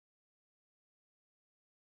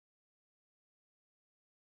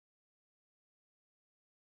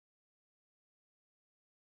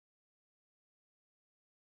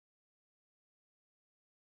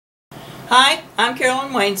Hi, I'm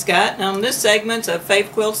Carolyn Wainscott, and on this segment of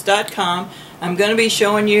faithquilts.com I'm going to be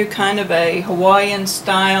showing you kind of a Hawaiian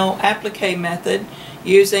style applique method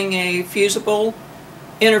using a fusible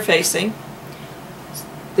interfacing.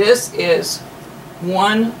 This is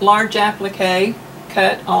one large applique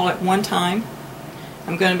cut all at one time.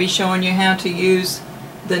 I'm going to be showing you how to use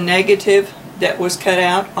the negative that was cut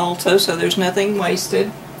out also, so there's nothing wasted.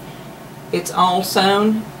 It's all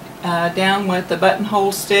sewn down with the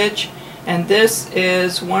buttonhole stitch, and this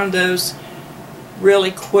is one of those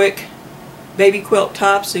really quick baby quilt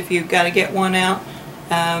tops if you've got to get one out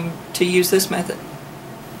to use this method.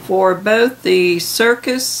 For both the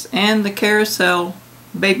Circus and the Carousel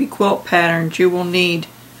baby quilt patterns, you will need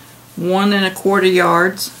 1 1/4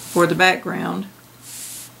 yards for the background.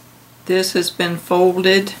 This has been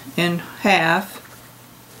folded in half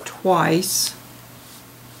twice,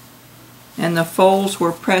 and the folds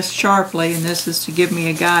were pressed sharply, and this is to give me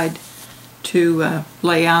a guide to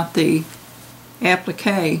lay out the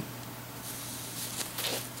applique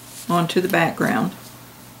onto the background.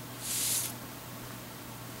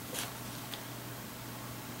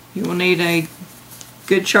 You will need a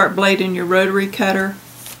good sharp blade in your rotary cutter,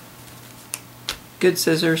 good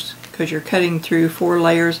scissors because you're cutting through 4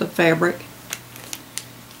 layers of fabric.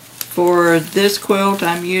 For this quilt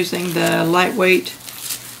I'm using the lightweight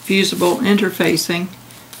fusible interfacing.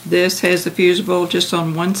 This has the fusible just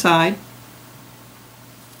on one side.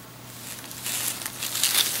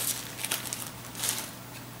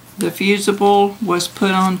 The fusible was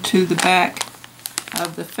put onto the back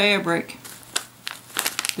of the fabric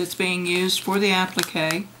that's being used for the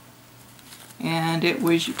applique, and it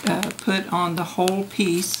was put on the whole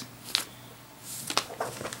piece.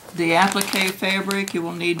 The applique fabric, you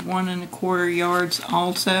will need 1 1/4 yards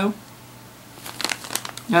also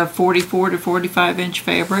of 44 to 45 inch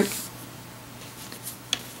fabric.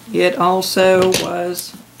 It also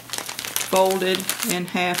was folded in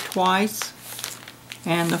half twice,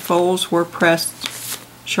 and the folds were pressed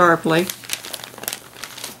sharply.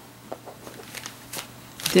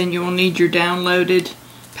 Then you will need your downloaded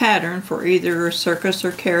pattern for either Circus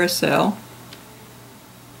or Carousel.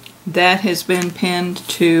 That has been pinned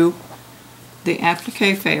to the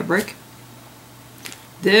applique fabric.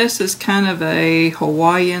 This is kind of a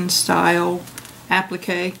Hawaiian style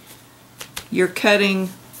applique. You're cutting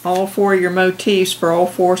all 4 of your motifs for all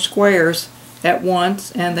 4 squares at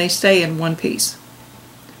once, and they stay in one piece.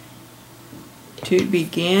 To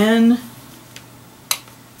begin,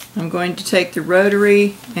 I'm going to take the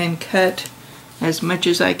rotary and cut as much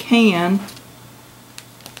as I can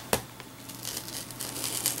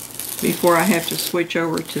before I have to switch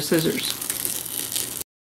over to scissors.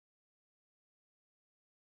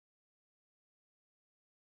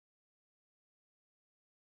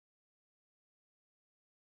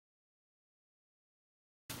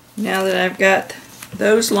 Now that I've got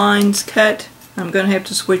those lines cut, I'm going to have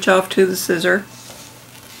to switch off to the scissor.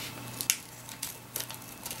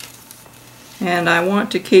 And I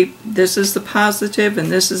want to keep, this is the positive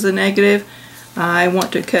and this is the negative. I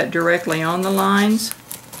want to cut directly on the lines,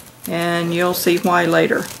 and you'll see why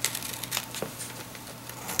later.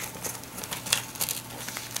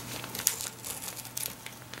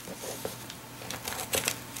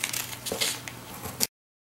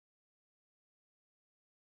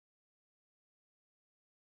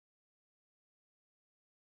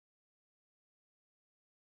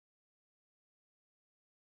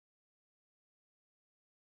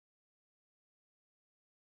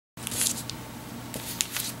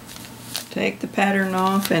 Take the pattern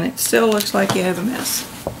off, and it still looks like you have a mess.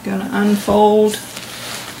 Going to unfold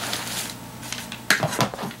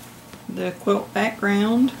the quilt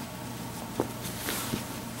background,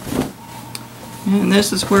 and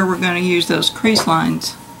this is where we're going to use those crease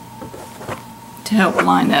lines to help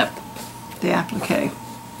line up the applique.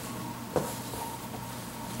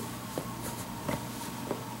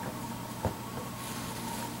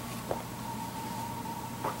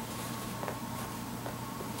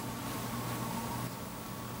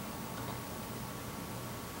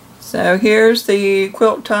 So here's the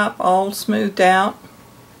quilt top all smoothed out.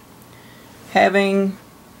 Having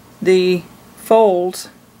the folds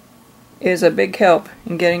is a big help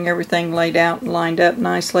in getting everything laid out and lined up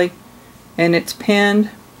nicely. And it's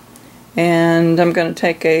pinned, and I'm going to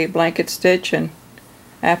take a blanket stitch and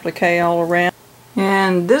applique all around.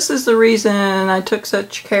 And this is the reason I took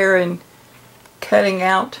such care in cutting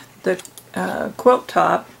out the quilt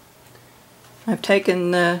top. I've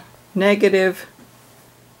taken the negative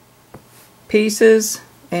pieces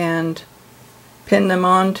and pin them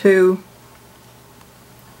onto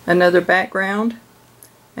another background,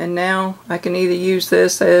 And now I can either use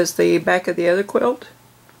this as the back of the other quilt,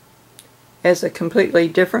 as a completely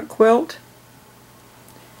different quilt.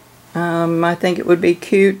 I think it would be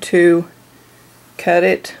cute to cut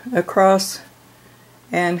it across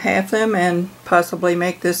and half them and possibly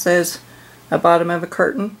make this as a bottom of a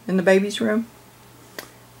curtain in the baby's room.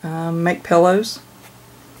 Make pillows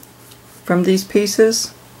from these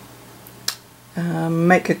pieces.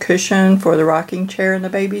 Make a cushion for the rocking chair in the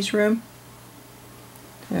baby's room.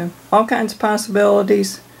 Yeah, all kinds of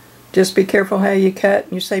possibilities. Just be careful how you cut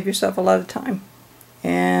and you save yourself a lot of time.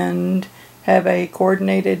 And have a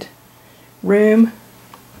coordinated room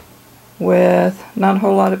with not a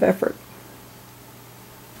whole lot of effort.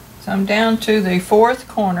 So I'm down to the fourth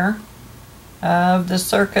corner of the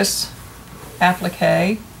Circus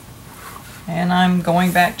applique, and I'm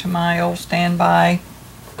going back to my old standby,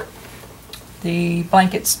 the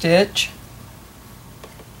blanket stitch.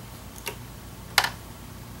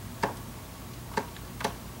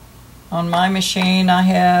 On my machine I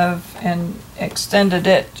have extended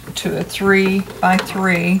it to a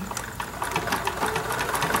 3x3.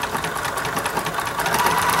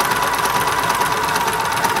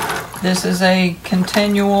 This is a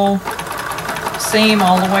continual seam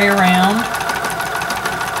all the way around.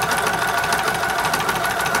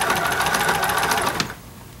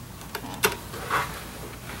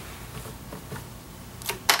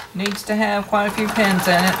 Needs to have quite a few pins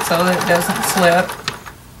in it so that it doesn't slip.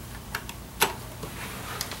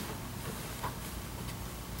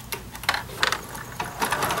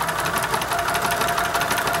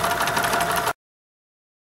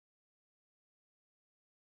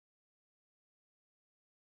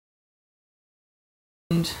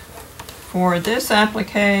 And for this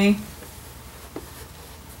applique,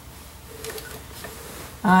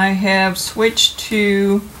 I have switched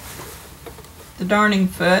to the darning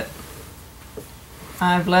foot.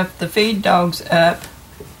 I've left the feed dogs up,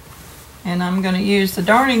 and I'm going to use the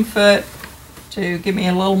darning foot to give me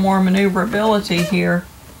a little more maneuverability here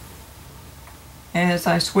as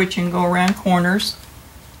I switch and go around corners.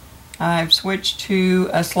 I've switched to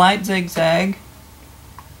a slight zigzag.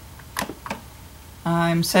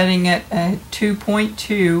 I'm setting it at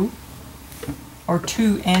 2.2 or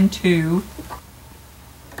 2 and 2.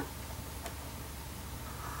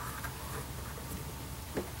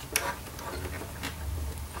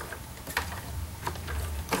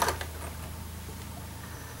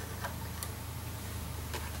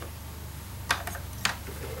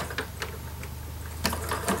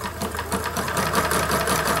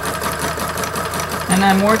 And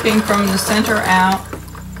I'm working from the center out.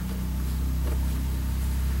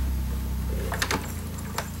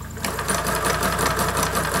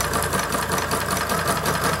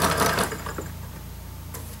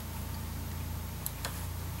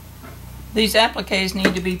 These appliques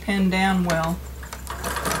need to be pinned down well.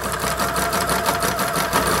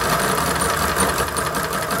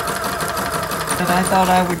 But I thought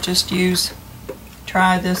I would just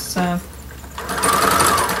try this, the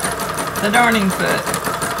darning foot,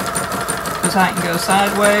 because I can go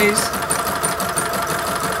sideways,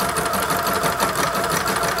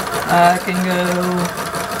 I can go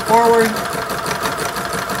forward,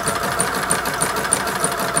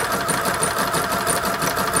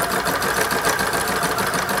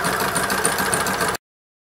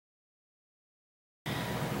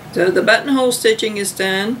 so the buttonhole stitching is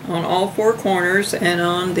done on all four corners and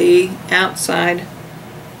on the outside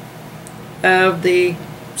of the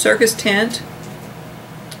circus tent.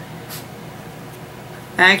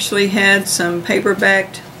 I actually had some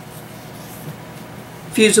paper-backed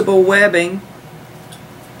fusible webbing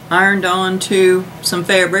ironed onto some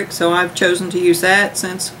fabric, so I've chosen to use that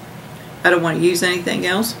since I don't want to use anything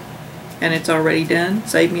else, and it's already done.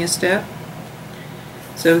 Saved me a step.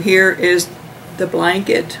 So here is the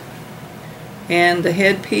blanket and the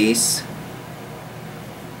headpiece.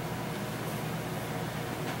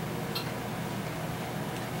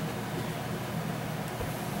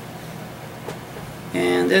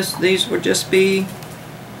 And these will just be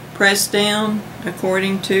pressed down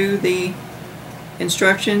according to the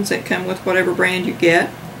instructions that come with whatever brand you get.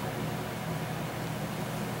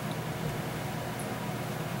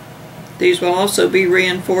 These will also be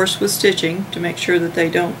reinforced with stitching to make sure that they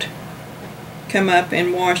don't come up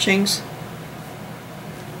in washings.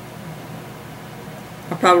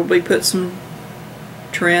 I'll probably put some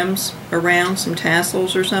trims around, some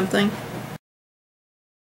tassels or something.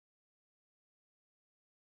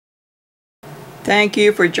 Thank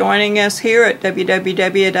you for joining us here at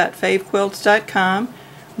www.favequilts.com.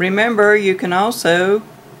 Remember, you can also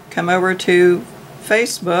come over to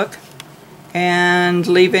Facebook and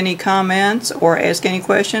leave any comments or ask any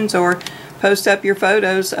questions or post up your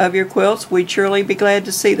photos of your quilts. We'd surely be glad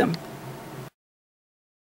to see them.